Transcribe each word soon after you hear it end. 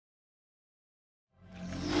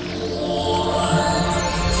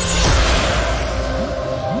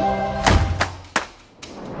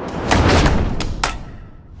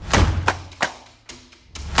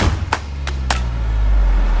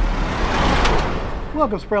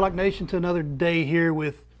Welcome, Spray-Lock Nation, to another day here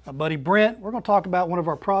with my buddy Brent. We're going to talk about one of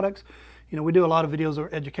our products. You know, we do a lot of videos that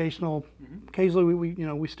are educational. Occasionally,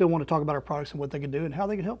 we still want to talk about our products and what they can do and how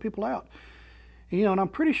they can help people out. You know, and I'm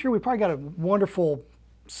pretty sure we probably got a wonderful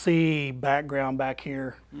sea background back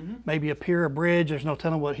here. Maybe a pier, a bridge. There's no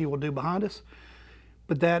telling what he will do behind us.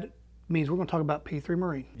 But that means we're going to talk about P3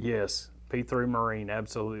 Marine. Yes, P3 Marine,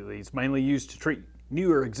 absolutely. It's mainly used to treat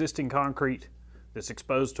new or existing concrete that's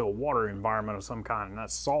exposed to a water environment of some kind, and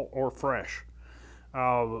that's salt or fresh.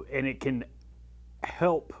 And it can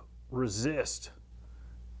help resist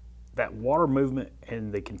that water movement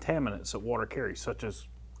and the contaminants that water carries, such as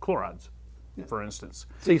chlorides, for instance.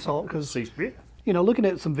 Sea salt, because you know, looking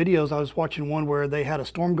at some videos, I was watching one where they had a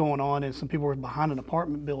storm going on and some people were behind an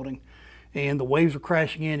apartment building and the waves were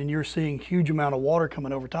crashing in and you're seeing huge amount of water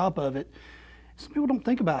coming over top of it. Some people don't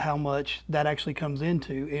think about how much that actually comes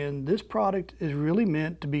into, and this product is really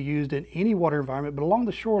meant to be used in any water environment, but along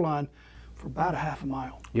the shoreline for about a half a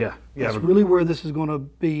mile. Yeah. That's really where this is going to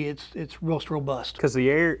be. It's real robust. Because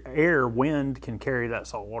the wind can carry that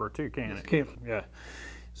salt water too, can't it? Can. Yeah.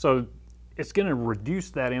 So it's going to reduce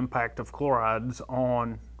that impact of chlorides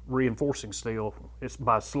on reinforcing steel. It's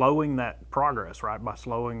by slowing that progress, right? By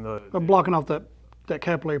slowing By blocking off that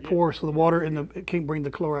capillary pore, so the water it can't bring the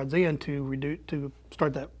chlorides in to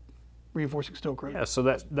start that reinforcing steel corrosion. Yeah, so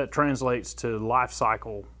that translates to life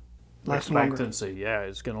cycle expectancy. Longer.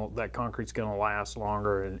 Yeah, that concrete's gonna last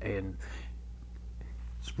longer, and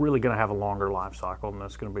it's really gonna have a longer life cycle, and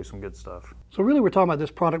that's gonna be some good stuff. So really, we're talking about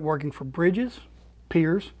this product working for bridges,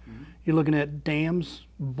 piers. You're looking at dams,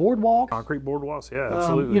 boardwalks, concrete boardwalks. Yeah,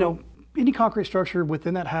 absolutely. You know, any concrete structure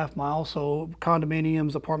within that half mile. So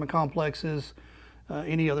condominiums, apartment complexes.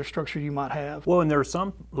 Any other structure you might have. Well, and there are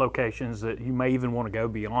some locations that you may even want to go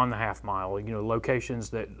beyond the half mile, you know, locations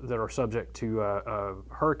that are subject to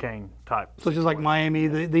hurricane type. Such as like Miami,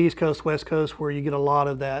 the East Coast, West Coast, where you get a lot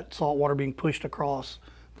of that salt water being pushed across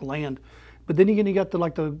the land. But then you got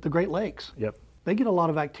the Great Lakes. Yep. They get a lot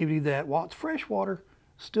of activity that, while it's fresh water,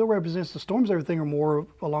 still represents the storms. Everything are more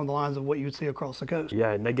along the lines of what you would see across the coast.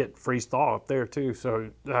 Yeah, and they get freeze thaw up there too.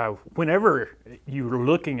 So whenever you're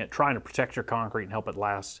looking at trying to protect your concrete and help it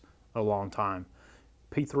last a long time,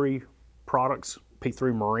 P3 products,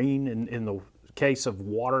 P3 Marine, in the case of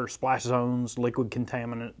water splash zones, liquid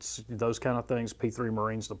contaminants, those kind of things, P3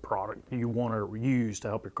 Marine's the product you want to use to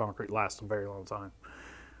help your concrete last a very long time.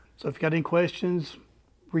 So if you got any questions,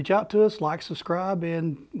 reach out to us, like, subscribe,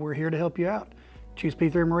 and we're here to help you out. Choose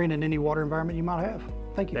P3 Marine in any water environment you might have.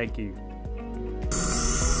 Thank you. Thank you.